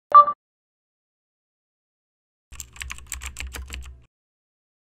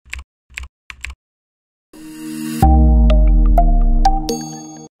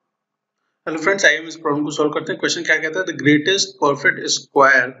Hello friends, आइए हम इस प्रॉब्लम को सॉल्व करते हैं। क्वेश्चन क्या कहता है? The greatest perfect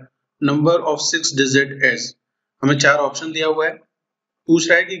square number of 6 digit is. हमें चार ऑप्शन दिया हुआ है। पूछ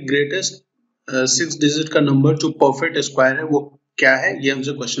रहा है कि ग्रेटेस्ट 6 डिजिट का नंबर जो परफेक्ट स्क्वायर है वो क्या है, ये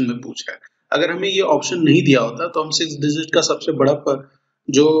हमसे क्वेश्चन में पूछ रहा है। अगर हमें ये ऑप्शन नहीं दिया होता तो हम 6 डिजिट का सबसे बड़ा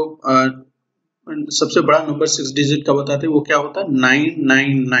सबसे बड़ा नंबर 6 डिजिट का बताते वो क्या होता?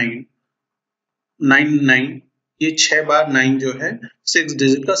 999 ये 6 बार 9 जो है 6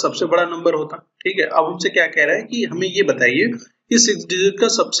 डिजिट का सबसे बड़ा नंबर होता। ठीक है, अब हमसे क्या कह रहा है कि हमें ये बताइए कि 6 डिजिट का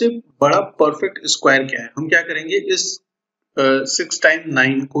सबसे बड़ा परफेक्ट स्क्वायर क्या है। हम क्या करेंगे, इस 6 टाइम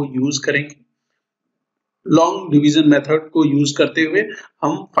 9 को यूज करेंगे। लॉन्ग डिवीजन मेथड को यूज करते हुए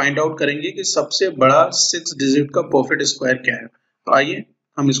हम फाइंड आउट करेंगे कि सबसे बड़ा 6 डिजिट का परफेक्ट स्क्वायर क्या है। तो आइए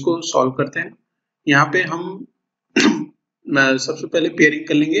हम इसको सॉल्व करते हैं। यहाँ पे हम सबसे पहले पेयरिंग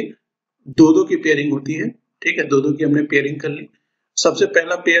कर लेंगे। दो की पेयरिंग होती है। ठीक है, दो की हमने पेयरिंग कर ली। सबसे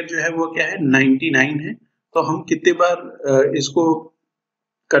पहला पेयर जो है वो क्या है? 99 है। तो हम कितने बार इसको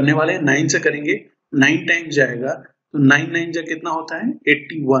करने वाले हैं? 9 से करेंगे। 9 टाइम्स जाएगा तो 9 जा कितना होता है?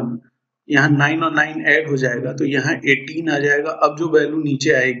 81। यहाँ 9 और 9 ऐड हो जाएगा तो यहाँ 18 आ जाएगा। अब जो वैल्यू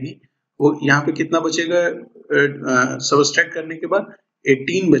नीचे आएगी वो यहाँ पे कितना बचेगा? सबट्रैक्ट करने के बाद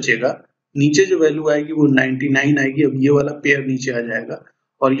 18 बचेगा। नीचे जो वैल्यू आएगी वो 99 आएगी। अब ये वाला पेयर नीचे आ जाएगा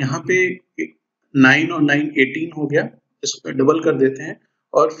और यहाँ पे 9 और 9 18 हो गया। इसको डबल कर देते हैं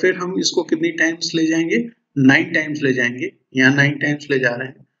और फिर हम इसको कितनी टाइम्स ले जाएंगे? 9 टाइम्स ले जाएंगे। यहाँ 9 टाइम्स ले जा रहे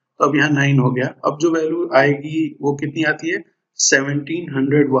हैं तो अब यहाँ 9 हो गया। अब जो वैल्यू आएगी वो कितनी आती है?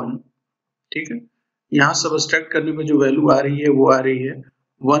 1701। ठीक है, यहाँ सबट्रैक्ट करने पे जो वैल्यू आ रही है वो आ रही है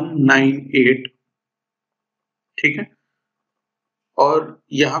 198। ठीक है, और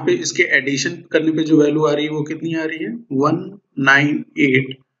यहाँ पे इसके एडिशन करने पे जो वैल्यू आ रही है वो कितनी आ रही है?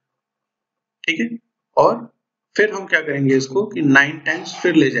 198। ठीक है, और फिर हम क्या करेंगे इसको कि 9 टाइम्स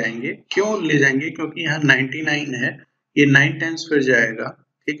फिर ले जाएंगे। क्यों ले जाएंगे? क्योंकि यहाँ 99 है, ये 9 टाइम्स फिर जाएगा।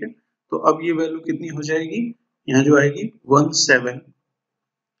 ठीक है, तो अब ये वैल्यू कितनी हो जाएगी? यहाँ जो आएगी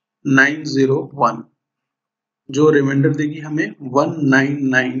 17901, जो रिमाइंडर देगी हमें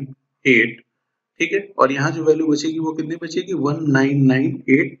 1998। ठीक है, और यहाँ जो वैल्यू बचेगी वो कितनी बचेगी?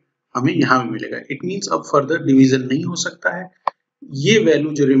 1998 हमें यहाँ भी मिलेगा। इट मीन्स अब फर्दर डिवीजन नहीं हो सकता है। ये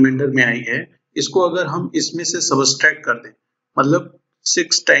वैल्यू जो रिमाइंडर में आई है इसको अगर हम इसमें से सबट्रैक्ट कर दें, मतलब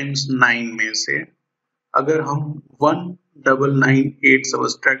 6 टाइम्स 9 में से अगर हम 1998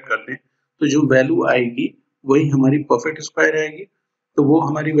 सबट्रैक्ट कर दें तो जो वैल्यू आएगी वही हमारी परफेक्ट स्क्वायर आएगी। तो वो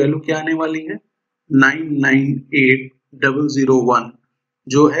हमारी वैल्यू क्या आने वाली है? 998001,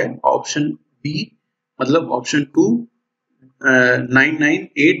 जो है ऑप्शन बी, मतलब ऑप्शन 2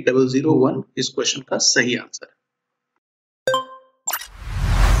 998001 इस क्वेश्चन का सही आंसर है।